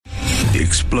The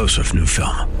explosive new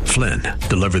film, Flynn,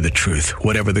 deliver the truth,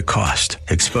 whatever the cost.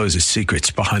 Exposes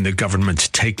secrets behind the government's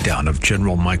takedown of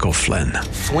General Michael Flynn.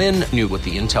 Flynn knew what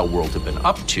the intel world had been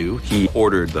up to. He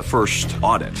ordered the first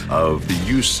audit of the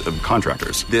use of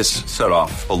contractors. This set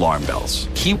off alarm bells.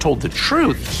 He told the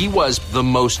truth. He was the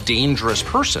most dangerous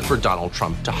person for Donald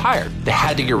Trump to hire. They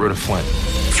had to get rid of Flynn.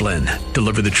 Flynn,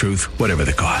 deliver the truth, whatever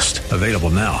the cost. Available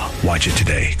now. Watch it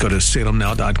today. Go to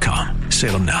salemnow.com.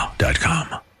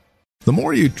 salemnow.com. The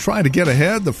more you try to get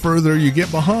ahead, the further you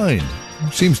get behind.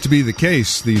 Seems to be the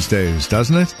case these days,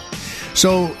 doesn't it?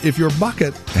 So if your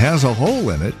bucket has a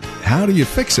hole in it, how do you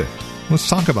fix it? Let's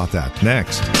talk about that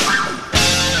next.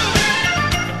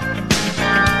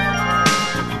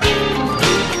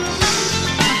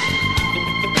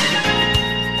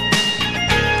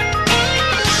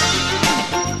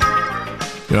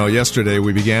 Yesterday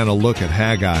we began a look at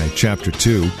Haggai chapter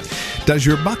 2. Does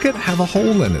your bucket have a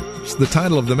hole in it? It's the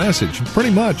title of the message. Pretty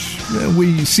much,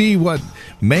 we see what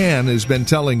man has been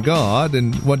telling God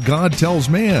and what God tells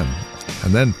man,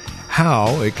 and then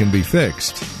how it can be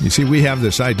fixed. You see, we have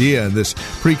this idea and this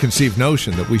preconceived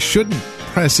notion that we shouldn't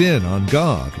press in on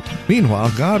God.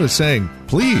 Meanwhile, God is saying,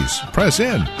 please, press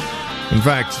in. In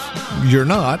fact, you're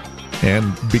not,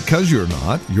 and because you're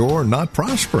not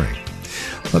prospering.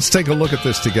 Let's take a look at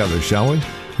this together, shall we?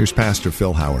 Here's Pastor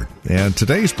Phil Howard and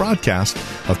today's broadcast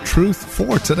of Truth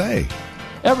for Today.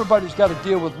 Everybody's got to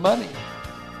deal with money.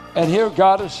 And here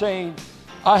God is saying,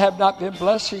 I have not been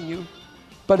blessing you,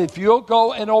 but if you'll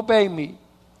go and obey me,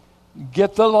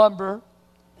 get the lumber,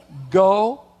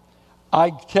 go. I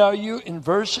tell you in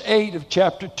verse 8 of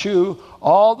chapter 2,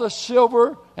 all the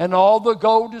silver and all the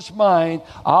gold is mine.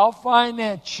 I'll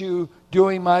finance you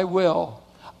doing my will.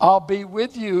 I'll be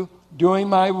with you doing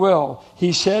my will.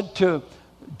 He said to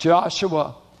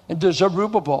Joshua and to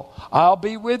Zerubbabel, I'll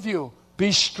be with you.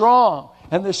 Be strong.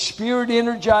 And the Spirit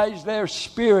energized their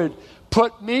spirit.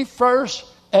 Put me first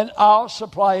and I'll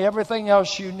supply everything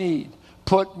else you need.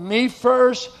 Put me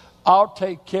first, I'll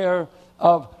take care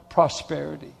of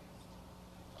prosperity.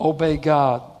 Obey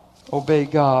God. Obey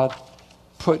God.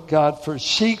 Put God first.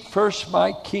 Seek first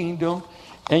my kingdom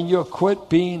and you'll quit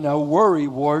being a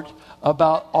worrywart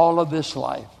about all of this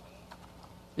life.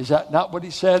 Is that not what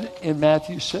he said in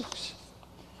Matthew 6?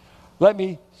 Let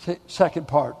me say, second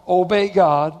part. Obey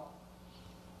God,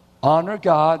 honor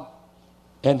God,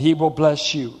 and he will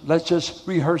bless you. Let's just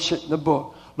rehearse it in the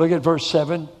book. Look at verse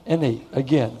 7 and 8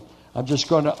 again. I'm just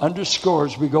going to underscore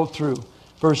as we go through.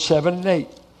 Verse 7 and 8.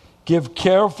 Give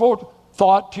careful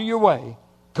thought to your way.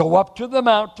 Go up to the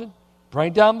mountain,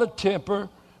 bring down the timber,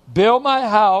 build my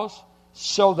house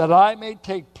so that I may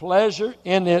take pleasure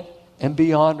in it and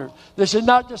be honored. This is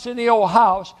not just any old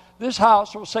house. This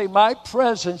house will say, my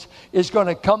presence is going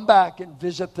to come back and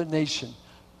visit the nation.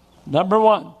 Number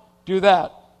one, do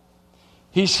that.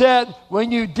 He said,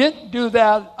 when you didn't do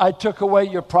that, I took away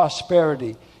your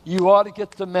prosperity. You ought to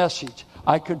get the message.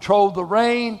 I controlled the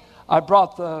rain. I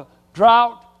brought the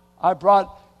drought.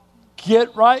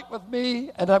 Get right with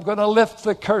me, and I'm going to lift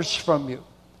the curse from you.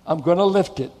 I'm going to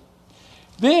lift it.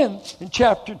 Then, in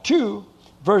chapter 2,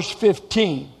 verse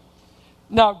 15,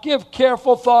 now give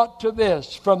careful thought to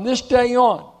this. From this day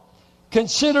on,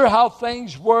 consider how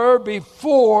things were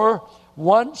before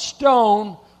one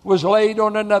stone was laid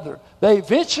on another. They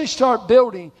eventually start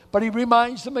building, but he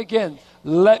reminds them again,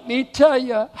 let me tell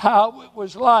you how it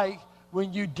was like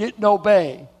when you didn't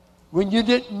obey, when you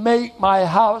didn't make my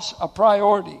house a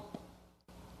priority.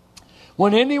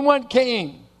 When anyone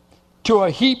came to a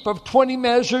heap of 20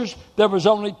 measures, there was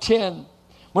only 10.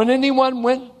 When anyone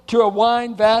went to a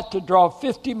wine vat to draw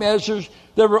 50 measures,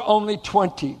 there were only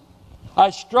 20.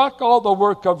 I struck all the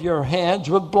work of your hands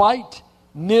with blight,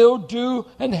 mildew,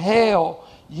 and hail.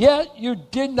 Yet you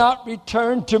did not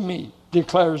return to me,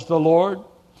 declares the Lord.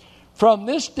 From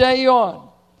this day on,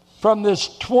 from this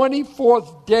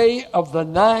 24th day of the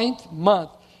 9th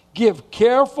month, give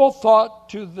careful thought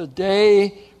to the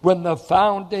day when the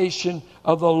foundation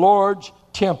of the Lord's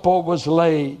temple was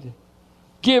laid.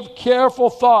 Give careful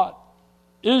thought.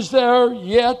 Is there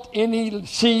yet any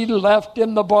seed left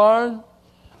in the barn?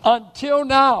 Until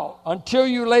now, until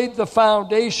you laid the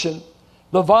foundation,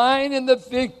 the vine and the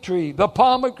fig tree, the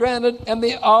pomegranate and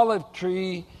the olive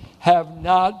tree have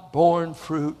not borne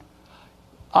fruit.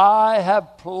 I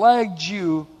have plagued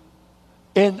you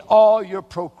in all your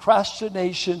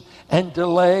procrastination and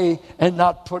delay and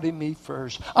not putting me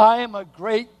first. I am a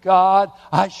great God.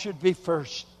 I should be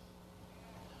first.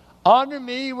 Honor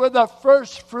me with the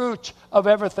first fruits of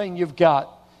everything you've got.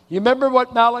 You remember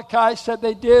what Malachi said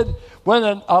they did when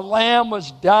a lamb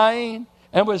was dying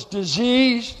and was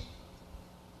diseased?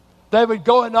 They would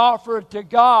go and offer it to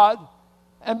God,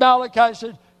 And Malachi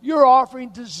said, you're offering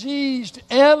diseased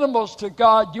animals to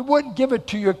God. You wouldn't give it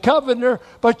to your covenant,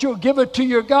 but you'll give it to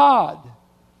your God.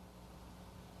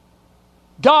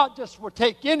 God just will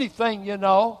take anything,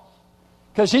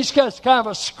 because he's just kind of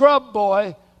a scrub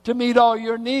boy to meet all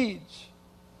your needs.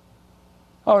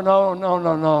 Oh,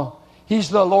 no. He's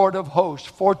the Lord of hosts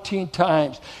 14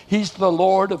 times. He's the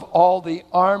Lord of all the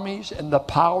armies and the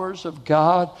powers of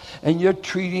God. And you're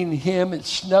treating him and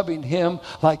snubbing him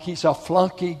like he's a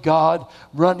flunky God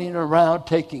running around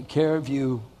taking care of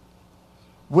you.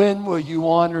 When will you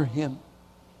honor him?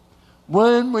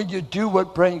 When will you do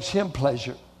what brings him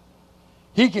pleasure?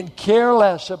 He can care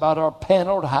less about our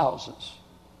paneled houses.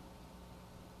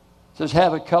 Just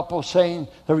had a couple saying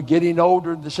they were getting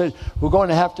older, and they said, we're going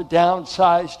to have to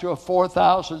downsize to a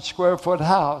 4,000 square foot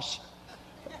house.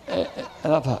 And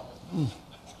I thought,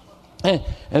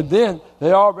 And then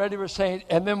they already were saying,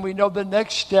 and then we know the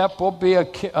next step will be a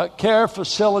care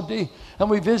facility. And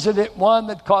we visited one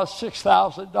that cost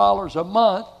 $6,000 a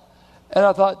month. And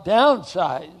I thought,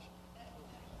 downsize?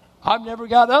 I've never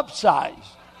got upsize.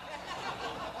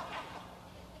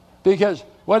 Because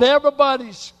what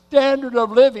everybody's standard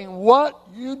of living, what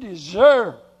you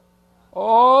deserve.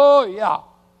 Oh, yeah.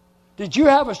 Did you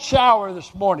have a shower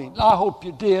this morning? I hope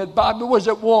you did. But was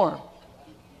it warm?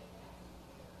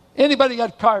 Anybody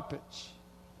got carpets?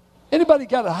 Anybody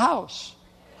got a house?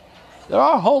 There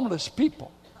are homeless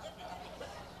people.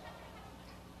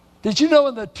 Did you know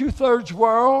in the 2/3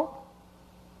 world,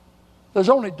 there's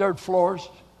only dirt floors?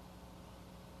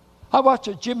 I watched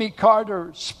a Jimmy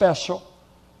Carter special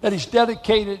that he's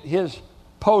dedicated his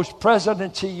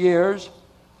post-presidency years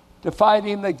to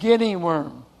fighting the guinea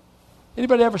worm.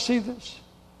 Anybody ever see this?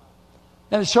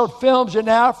 And it showed films in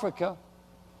Africa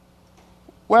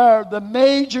where the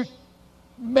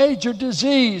major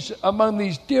disease among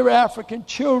these dear African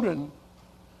children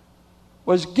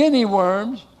was guinea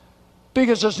worms,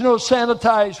 because there's no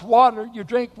sanitized water. You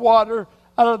drink water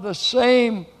out of the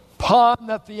same pond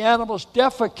that the animals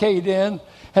defecate in,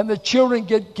 and the children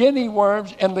get guinea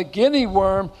worms. And the guinea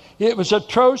worm, it was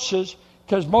atrocious,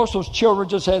 because most of those children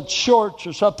just had shorts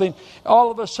or something.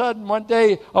 All of a sudden, one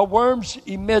day, a worm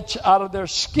emits out of their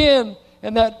skin,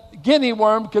 and that guinea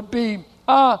worm could be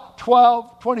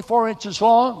 12, 24 inches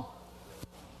long,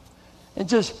 and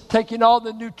just taking all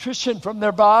the nutrition from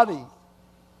their body.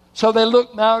 So they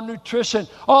look malnutrition.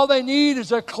 All they need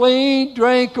is a clean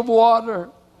drink of water.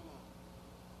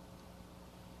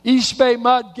 East Bay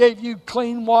Mud gave you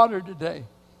clean water today.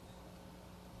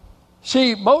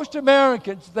 See, most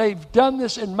Americans, they've done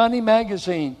this in Money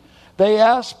Magazine. They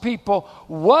ask people,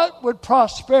 what would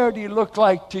prosperity look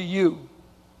like to you?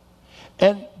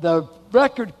 And the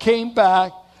record came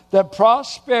back that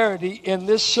prosperity in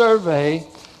this survey,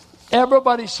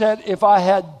 everybody said, if I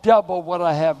had double what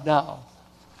I have now.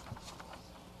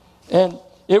 And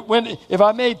if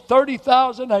I made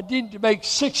 $30,000, I need to make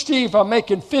 60. If I'm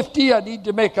making 50, I need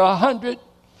to make 100.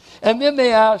 And then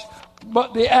they asked,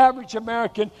 but the average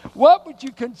American, what would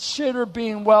you consider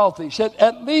being wealthy? He said,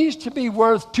 at least to be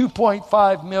worth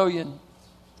 $2.5 million.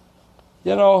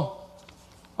 You know,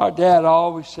 our dad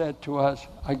always said to us,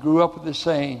 I grew up with the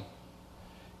saying,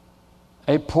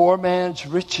 a poor man's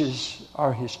riches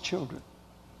are his children.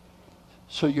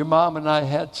 So your mom and I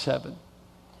had 7.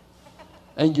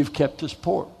 And you've kept us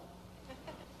poor.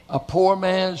 A poor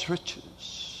man's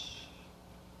riches.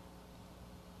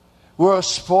 We're a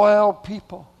spoiled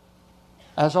people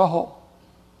as a whole.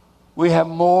 We have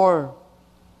more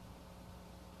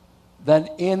than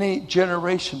any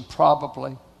generation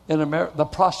probably in America. The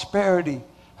prosperity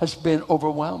has been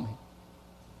overwhelming.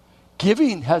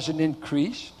 Giving hasn't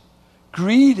increased.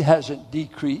 Greed hasn't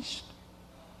decreased.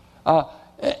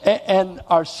 And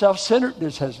our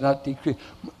self-centeredness has not decreased.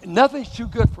 Nothing's too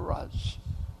good for us.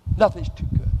 Nothing's too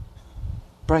good.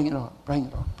 Bring it on, bring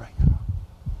it on, bring it on.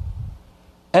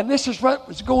 And this is what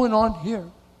was going on here.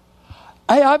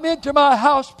 Hey, I'm into my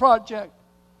house project.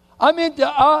 I'm into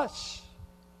us.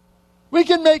 We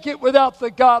can make it without the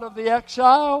God of the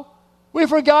exile. We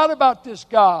forgot about this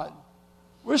God.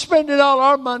 We're spending all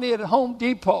our money at Home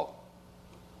Depot.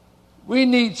 We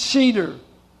need cedar.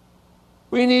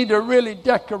 We need to really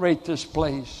decorate this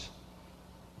place.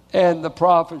 And the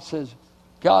prophet says,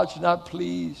 God's not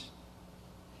pleased.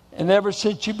 And ever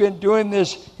since you've been doing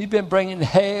this, he's been bringing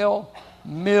hail,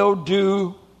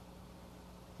 mildew,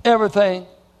 everything.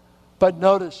 But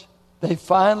notice, they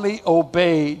finally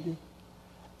obeyed.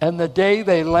 And the day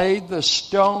they laid the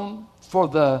stone for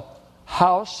the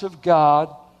house of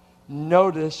God,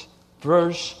 notice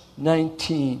verse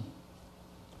 19.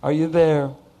 Are you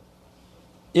there?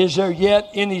 Is there yet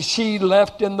any seed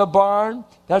left in the barn?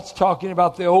 That's talking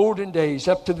about the olden days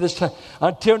up to this time.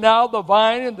 Until now, the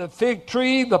vine and the fig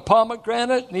tree, the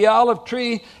pomegranate and the olive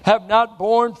tree have not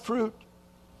borne fruit.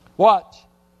 Watch.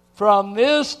 From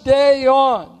this day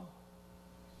on.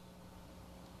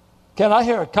 Can I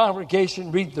hear a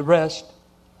congregation read the rest?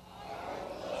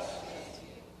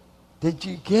 Did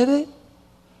you get it?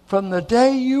 From the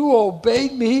day you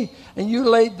obeyed me and you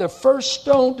laid the first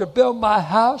stone to build my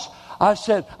house, I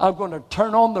said, I'm going to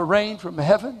turn on the rain from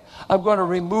heaven. I'm going to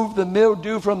remove the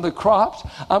mildew from the crops.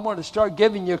 I'm going to start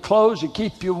giving you clothes to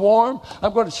keep you warm.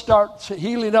 I'm going to start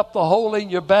healing up the hole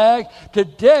in your bag.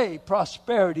 Today,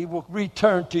 prosperity will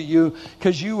return to you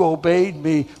because you obeyed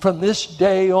me. From this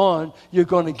day on, you're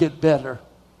going to get better.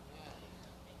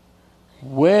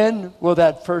 When will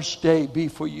that first day be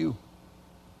for you?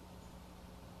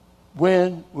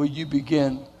 When will you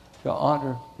begin to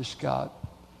honor this God?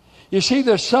 You see,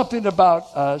 there's something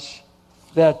about us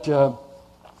that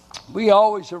we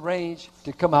always arrange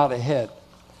to come out ahead.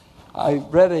 I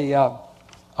read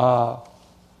a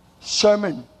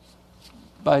sermon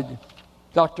by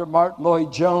Dr. Martin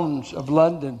Lloyd-Jones of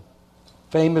London,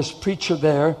 famous preacher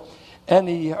there, and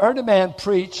he heard a man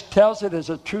preach, tells it as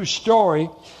a true story,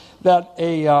 that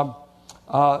a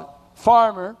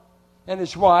farmer and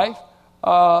his wife,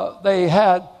 they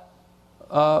had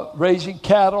raising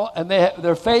cattle, and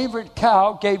their favorite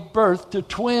cow gave birth to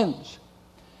twins.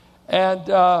 And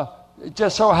it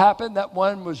just so happened that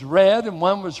one was red and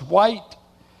one was white.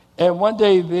 And one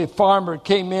day the farmer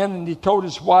came in and he told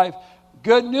his wife,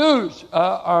 good news,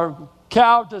 our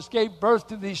cow just gave birth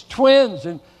to these twins.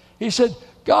 And he said,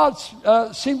 God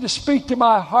seemed to speak to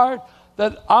my heart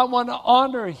that I want to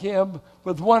honor him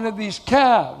with one of these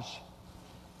calves.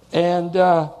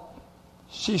 And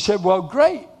she said, well,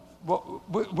 great. Well,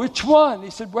 which one?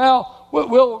 He said, well,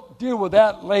 we'll deal with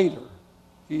that later.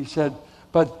 He said,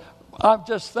 but I'm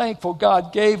just thankful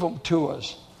God gave them to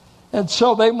us. And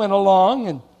so they went along,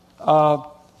 and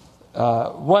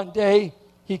one day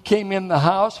he came in the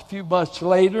house a few months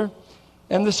later,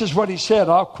 and this is what he said.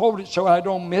 I'll quote it so I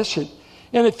don't miss it.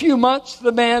 In a few months,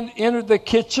 the man entered the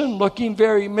kitchen looking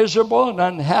very miserable and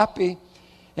unhappy,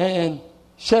 and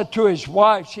said to his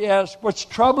wife, she asked, what's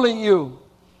troubling you?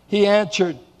 He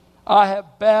answered, I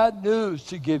have bad news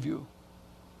to give you.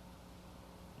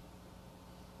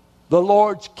 The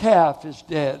Lord's calf is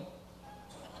dead.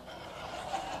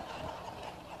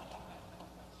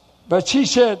 But she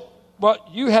said, well,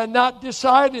 you had not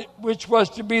decided which was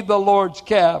to be the Lord's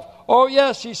calf. Oh,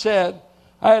 yes, he said,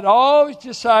 I had always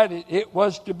decided it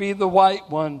was to be the white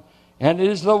one, and it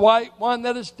is the white one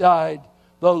that has died.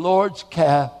 The Lord's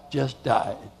calf just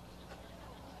died.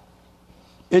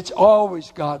 It's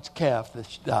always God's calf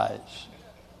that dies.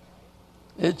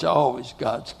 It's always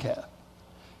God's calf.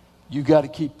 You got to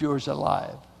keep yours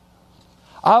alive.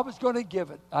 I was going to give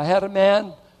it. I had a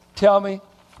man tell me,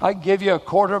 I can give you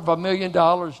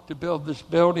 $250,000 to build this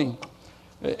building.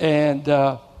 And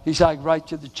he said, I can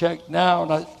write you the check now.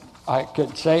 And I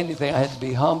couldn't say anything. I had to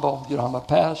be humble. You know, I'm a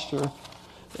pastor.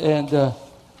 And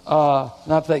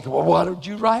I'm thinking, well, why don't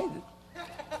you write it?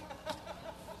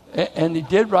 And he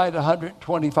did write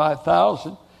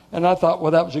 $125,000, and I thought,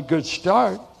 well, that was a good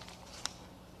start.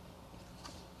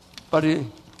 But he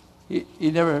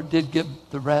never did give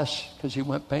the rest because he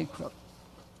went bankrupt.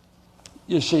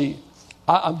 You see,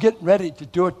 I'm getting ready to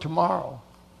do it tomorrow.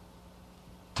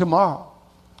 Tomorrow.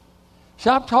 See,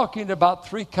 I'm talking about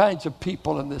three kinds of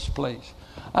people in this place.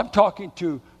 I'm talking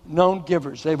to known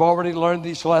givers. They've already learned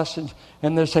these lessons,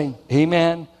 and they're saying,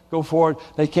 amen. Go forward.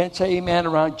 They can't say amen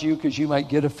around you because you might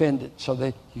get offended. So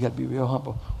you got to be real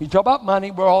humble. When you talk about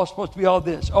money, we're all supposed to be all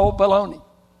this. Oh, baloney.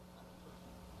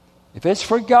 If it's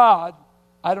for God,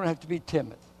 I don't have to be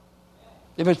timid.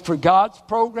 If it's for God's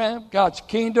program, God's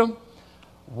kingdom,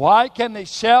 why can they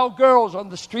sell girls on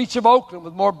the streets of Oakland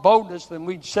with more boldness than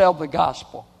we sell the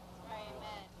gospel?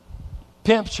 Amen.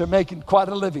 Pimps are making quite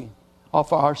a living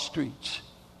off our streets.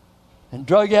 And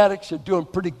drug addicts are doing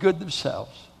pretty good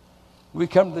themselves. We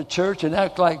come to the church and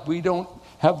act like we don't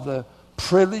have the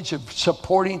privilege of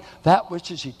supporting that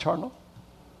which is eternal.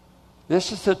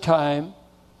 This is the time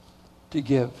to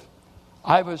give.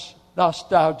 I was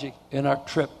nostalgic in our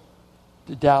trip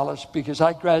to Dallas because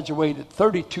I graduated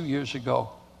 32 years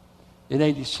ago in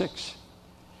 86.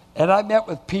 And I met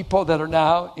with people that are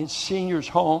now in seniors'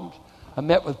 homes. I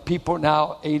met with people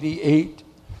now 88,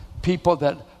 people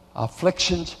that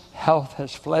afflictions, health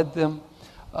has fled them.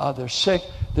 They're sick.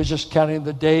 They're just counting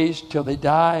the days till they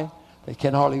die. They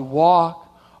can hardly walk.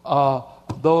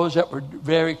 Those that were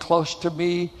very close to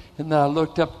me and that I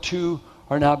looked up to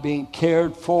are now being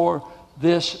cared for,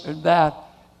 this and that.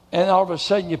 And all of a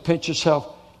sudden you pinch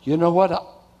yourself, you know what?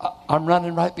 I'm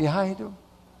running right behind him.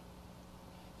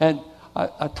 And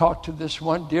I talked to this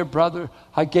one dear brother.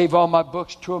 I gave all my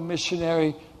books to a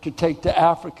missionary to take to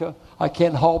Africa. I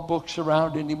can't haul books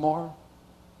around anymore.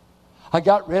 I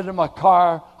got rid of my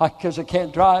car because I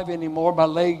can't drive anymore. My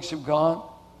legs have gone.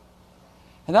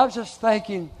 And I was just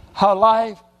thinking how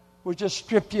life would just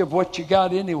strip you of what you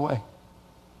got anyway.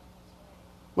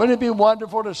 Wouldn't it be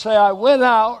wonderful to say, I went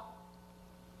out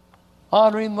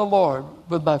honoring the Lord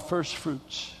with my first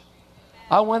fruits.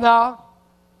 I went out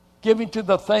giving to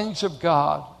the things of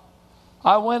God.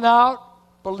 I went out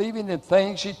believing in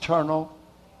things eternal.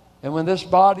 And when this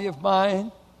body of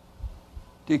mine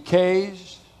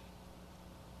decays,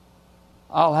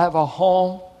 I'll have a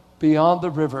home beyond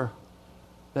the river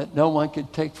that no one can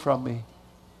take from me.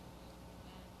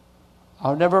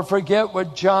 I'll never forget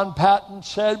what John Patton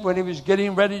said when he was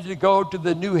getting ready to go to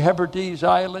the New Hebrides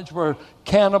Islands, where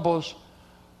cannibals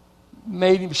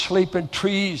made him sleep in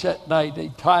trees at night.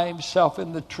 He'd tie himself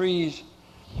in the trees.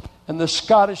 And the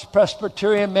Scottish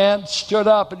Presbyterian man stood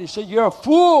up and he said, you're a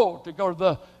fool to go to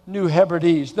the New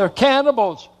Hebrides. They're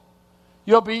cannibals.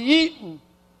 You'll be eaten.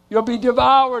 You'll be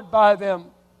devoured by them.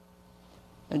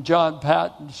 And John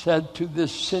Patton said to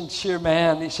this sincere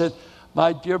man, he said,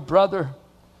 my dear brother,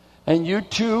 and you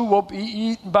too will be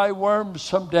eaten by worms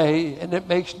someday, and it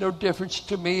makes no difference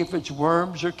to me if it's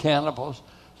worms or cannibals,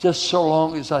 just so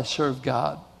long as I serve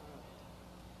God.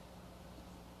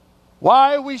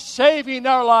 Why are we saving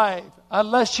our life?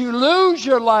 Unless you lose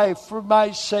your life for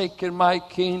my sake and my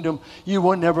kingdom, you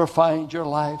will never find your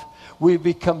life. We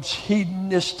become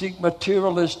hedonistic,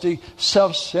 materialistic,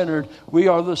 self-centered. We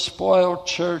are the spoiled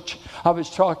church. I was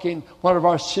talking, one of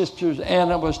our sisters,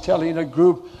 Anna, was telling a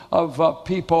group of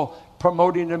people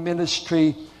promoting a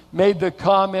ministry, made the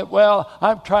comment, well,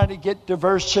 I'm trying to get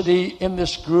diversity in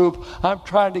this group. I'm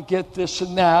trying to get this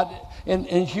and that.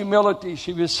 In humility,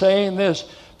 she was saying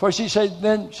this. For she said,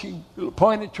 then she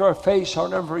pointed to her face, I'll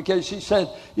never forget. She said,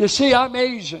 you see, I'm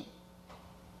Asian.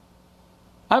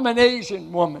 I'm an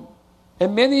Asian woman.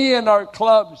 And many in our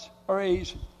clubs are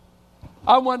Asian.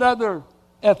 I want other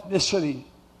ethnicity.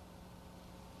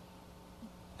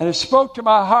 And it spoke to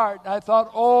my heart. I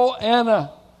thought, oh,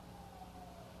 Anna,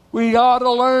 we ought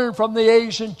to learn from the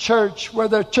Asian church, where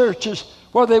their churches,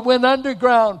 where they went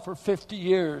underground for 50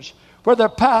 years, where their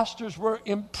pastors were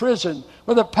imprisoned,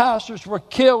 where the pastors were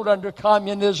killed under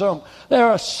communism.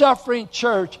 They're a suffering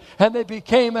church, and they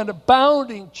became an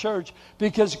abounding church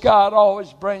because God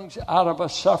always brings out of a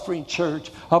suffering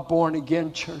church a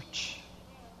born-again church.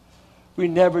 We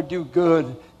never do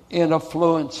good in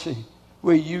affluency.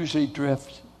 We usually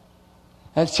drift.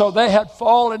 And so they had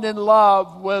fallen in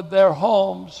love with their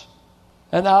homes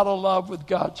and out of love with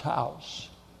God's house.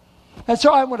 And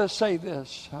so I want to say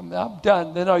this. I'm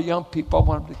done. Then our young people, I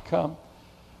want them to come.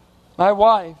 My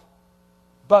wife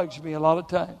bugs me a lot of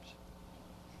times.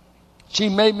 She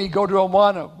made me go to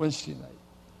Awana Wednesday night.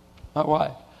 My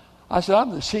wife. I said,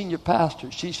 I'm the senior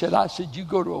pastor. She said, you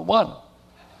go to Awana.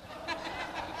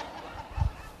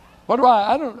 What do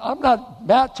I'm not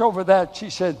matched over that. She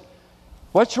said,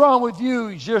 what's wrong with you?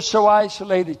 You're so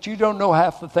isolated. You don't know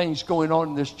half the things going on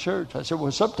in this church. I said,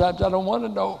 well, sometimes I don't want to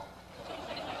know.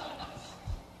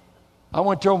 I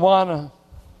went to Awana.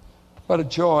 What a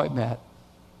joy, Matt.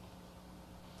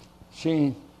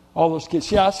 Seeing all those kids.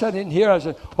 See, I sat in here. I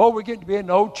said, oh, we're getting to be an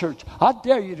old church. I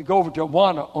dare you to go over to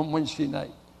Awana on Wednesday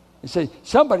night and say,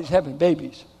 somebody's having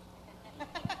babies.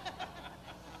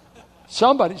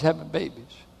 Somebody's having babies.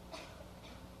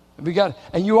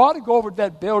 And you ought to go over to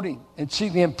that building and see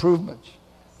the improvements.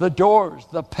 The doors,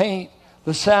 the paint,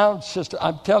 the sound system.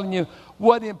 I'm telling you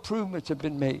what improvements have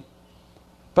been made.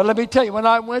 But let me tell you, when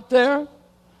I went there,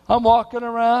 I'm walking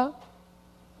around,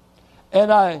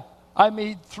 and I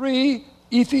meet 3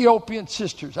 Ethiopian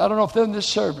sisters. I don't know if they're in this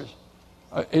service.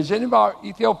 Is any of our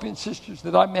Ethiopian sisters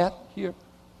that I met here?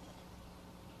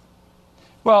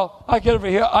 Well, I get over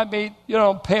here, I meet,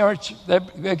 parents,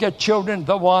 they get children,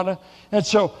 they want to. And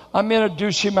so I'm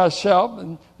introducing myself,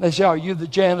 and they say, are you the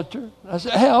janitor? And I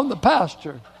say, hey, I'm the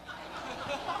pastor.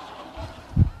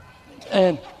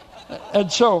 and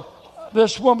so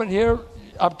this woman here,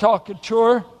 I'm talking to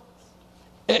her,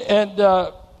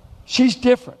 and she's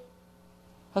different.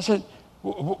 I said,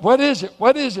 what is it?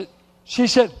 What is it? She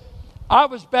said, I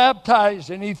was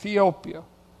baptized in Ethiopia.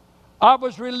 I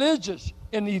was religious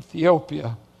in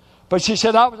Ethiopia. But she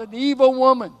said, I was an evil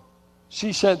woman.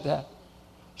 She said that.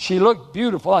 She looked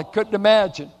beautiful. I couldn't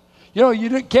imagine.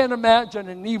 You can't imagine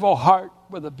an evil heart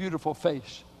with a beautiful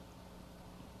face.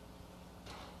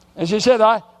 And she said,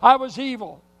 I was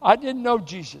evil. I didn't know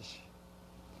Jesus.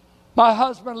 My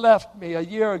husband left me a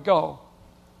year ago.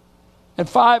 And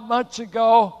 5 months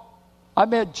ago, I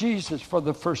met Jesus for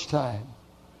the first time.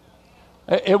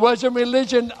 It wasn't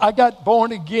religion. I got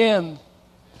born again.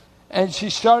 And she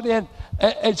started,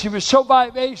 and she was so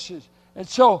vivacious. And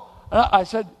so I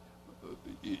said,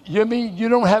 you mean you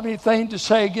don't have anything to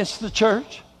say against the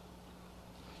church?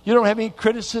 You don't have any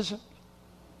criticism?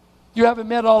 You haven't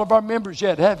met all of our members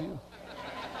yet, have you?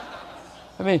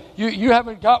 I mean, you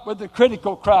haven't got with the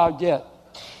critical crowd yet.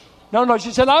 No,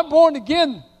 she said, I'm born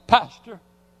again, Pastor.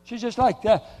 She's just like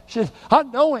that. She said, I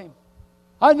know him.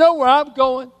 I know where I'm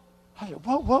going. I said,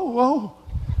 whoa.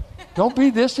 Don't be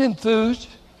this enthused.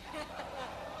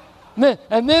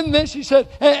 And then she said,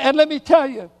 and let me tell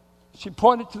you. She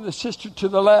pointed to the sister to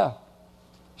the left.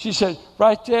 She said,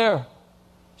 right there.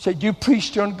 Said, you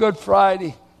preached on Good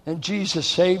Friday, and Jesus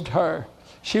saved her.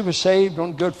 She was saved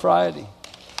on Good Friday.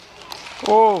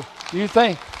 Oh, you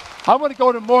think? I want to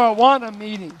go to more Awana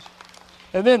meetings.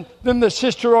 And then the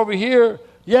sister over here,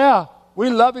 yeah, we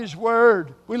love his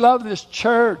word. We love this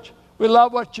church. We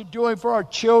love what you're doing for our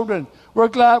children. We're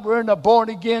glad we're in a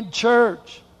born-again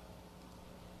church.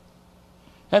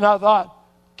 And I thought,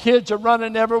 kids are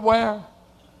running everywhere.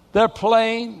 They're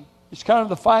playing. It's kind of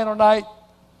the final night.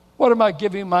 What am I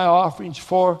giving my offerings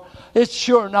for? It's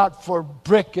sure not for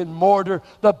brick and mortar.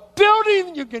 The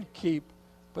building you can keep.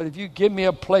 But if you give me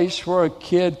a place where a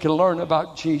kid can learn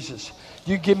about Jesus,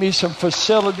 you give me some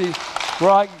facilities where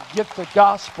I can get the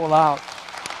gospel out.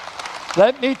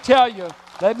 Let me tell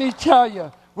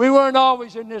you, we weren't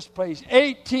always in this place.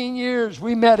 18 years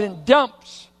we met in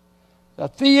dumps. A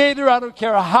theater, I don't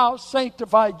care how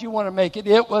sanctified you want to make it,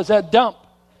 it was a dump.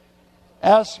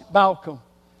 Ask Malcolm.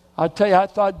 I tell you, I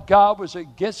thought God was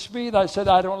against me. And I said,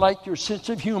 I don't like your sense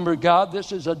of humor, God.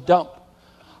 This is a dump.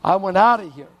 I went out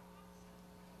of here.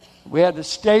 We had to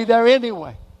stay there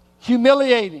anyway.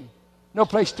 Humiliating. No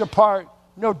place to park.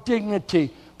 No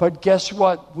dignity. But guess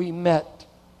what? We met.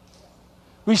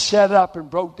 We set up and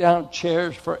broke down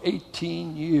chairs for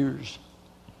 18 years.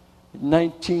 In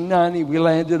 1990, we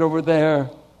landed over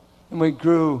there. And we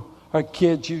grew. Our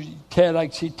kids, Ted, I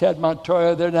see Ted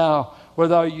Montoya there now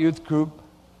with our youth group.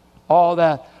 All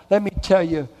that. Let me tell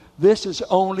you, this is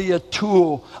only a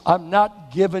tool. I'm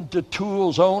not given to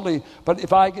tools only. But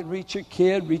if I can reach a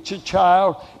kid, reach a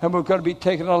child, and we're going to be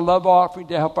taking a love offering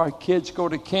to help our kids go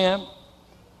to camp.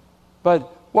 But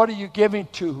what are you giving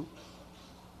to?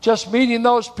 Just meeting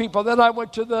those people. Then I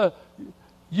went to the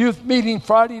youth meeting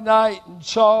Friday night and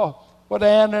saw what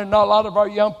Anna and a lot of our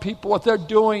young people, what they're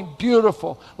doing.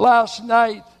 Beautiful. Last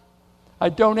night, I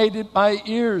donated my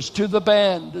ears to the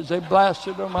band as they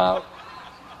blasted them out.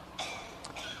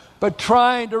 But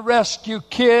trying to rescue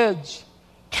kids,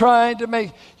 trying to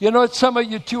make, it's some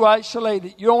of you too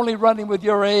isolated. You're only running with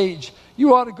your age.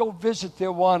 You ought to go visit the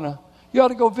Awana. You ought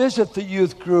to go visit the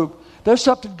youth group. There's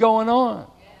something going on.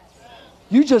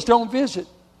 You just don't visit.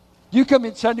 You come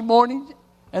in Sunday morning,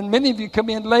 and many of you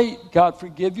come in late. God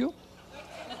forgive you.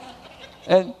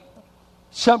 And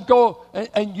some go,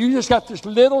 and you just got this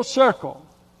little circle.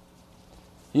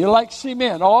 You're like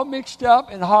cement, all mixed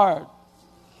up and hard.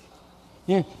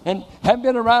 And haven't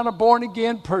been around a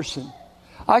born-again person.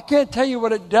 I can't tell you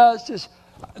what it does.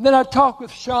 And then I talked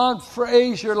with Sean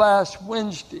Frazier last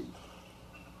Wednesday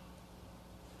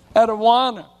at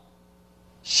Awana.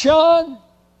 Sean,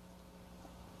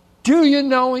 do you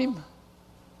know him?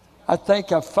 I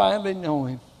think I finally know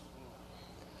him.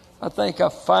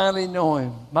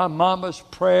 My mama's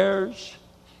prayers.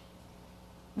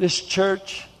 This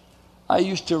church, I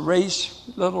used to race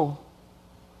little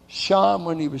Sean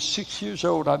when he was 6 years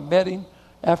old. I met him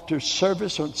after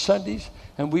service on Sundays,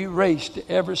 and we raced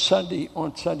every Sunday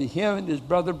on Sunday. Him and his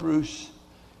brother Bruce.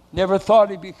 Never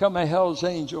thought he'd become a Hell's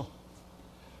Angel,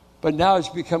 but now he's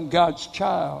become God's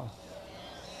child.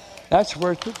 That's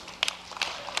worth it.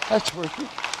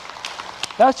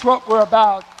 That's what we're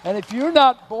about. And if you're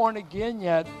not born again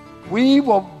yet, we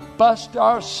will bust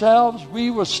ourselves.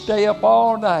 We will stay up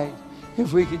all night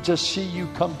if we could just see you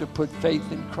come to put faith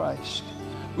in Christ.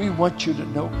 We want you to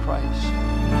know Christ.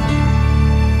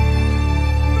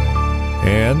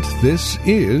 And this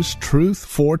is Truth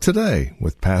for Today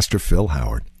with Pastor Phil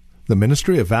Howard, the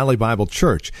ministry of Valley Bible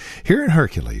Church here in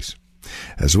Hercules.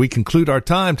 As we conclude our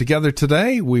time together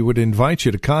today, we would invite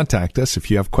you to contact us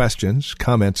if you have questions,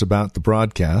 comments about the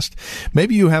broadcast.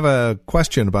 Maybe you have a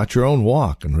question about your own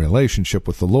walk and relationship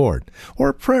with the Lord, or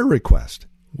a prayer request.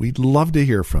 We'd love to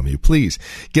hear from you. Please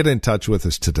get in touch with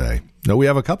us today. Now, we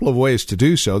have a couple of ways to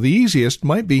do so. The easiest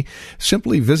might be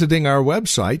simply visiting our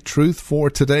website,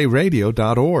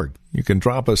 truthfortodayradio.org. You can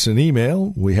drop us an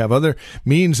email. We have other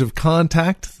means of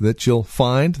contact that you'll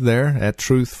find there at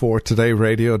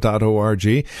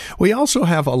truthfortodayradio.org. We also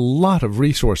have a lot of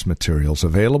resource materials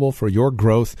available for your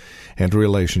growth and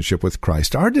relationship with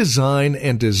Christ. Our design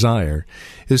and desire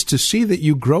is to see that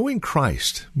you grow in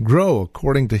Christ, grow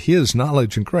according to His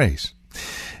knowledge and grace.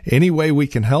 Any way we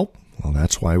can help, well,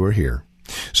 that's why we're here.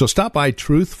 So stop by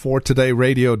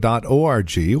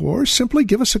truthfortodayradio.org or simply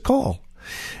give us a call.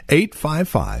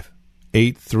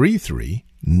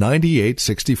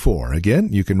 855-833-9864. Again,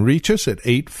 you can reach us at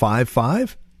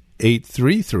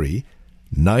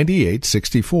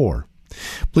 855-833-9864.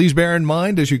 Please bear in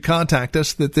mind as you contact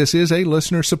us that this is a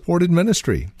listener-supported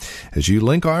ministry. As you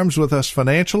link arms with us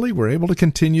financially, we're able to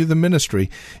continue the ministry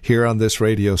here on this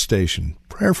radio station.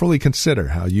 Prayerfully consider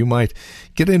how you might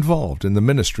get involved in the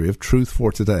ministry of Truth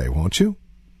for Today, won't you?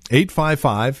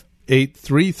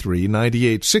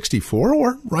 855-833-9864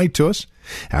 or write to us.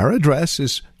 Our address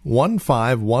is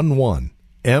 1511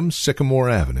 M. Sycamore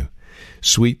Avenue,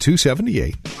 Suite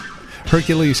 278,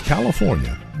 Hercules,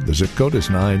 California. The zip code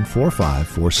is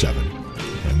 94547.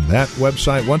 And that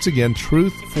website, once again,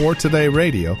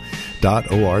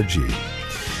 truthfortodayradio.org.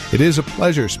 It is a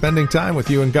pleasure spending time with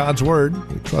you in God's Word.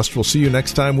 We trust we'll see you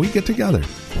next time we get together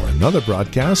for another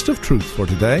broadcast of Truth for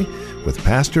Today with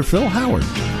Pastor Phil Howard.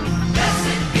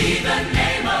 Blessed be the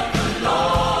name of the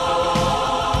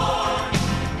Lord.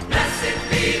 Blessed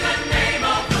be the name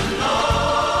of the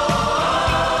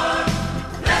Lord.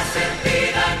 Blessed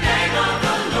be the name of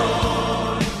the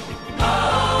Lord.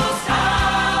 Most High.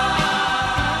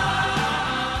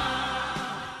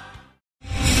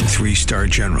 3-star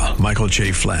General Michael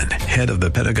J. Flynn, head of the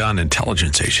Pentagon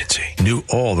Intelligence Agency, knew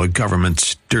all the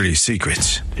government's dirty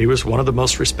secrets. He was one of the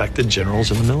most respected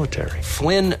generals in the military.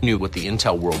 Flynn knew what the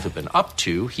intel world had been up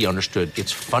to. He understood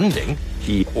its funding.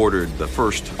 He ordered the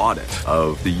first audit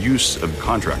of the use of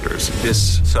contractors.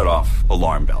 This set off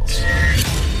alarm bells.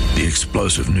 The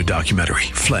explosive new documentary,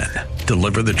 Flynn,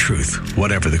 Deliver the Truth,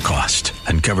 Whatever the Cost,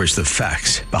 uncovers the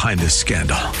facts behind this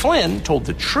scandal. Flynn told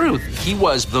the truth. He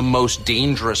was the most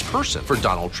dangerous person for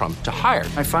Donald Trump to hire.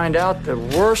 I find out the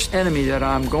worst enemy that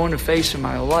I'm going to face in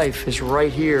my life is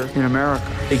right here in America.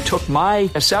 They took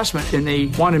my assessment and they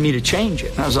wanted me to change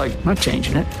it. And I was like, I'm not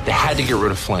changing it. They had to get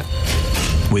rid of Flynn.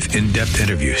 With in-depth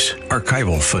interviews,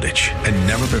 archival footage, and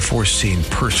never-before-seen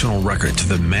personal records of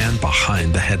the man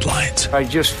behind the headlines. I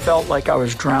just felt like I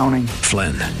was drowning.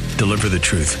 Flynn, Deliver the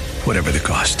Truth, Whatever the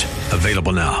Cost.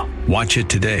 Available now. Watch it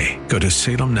today. Go to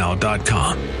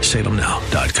salemnow.com.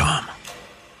 salemnow.com.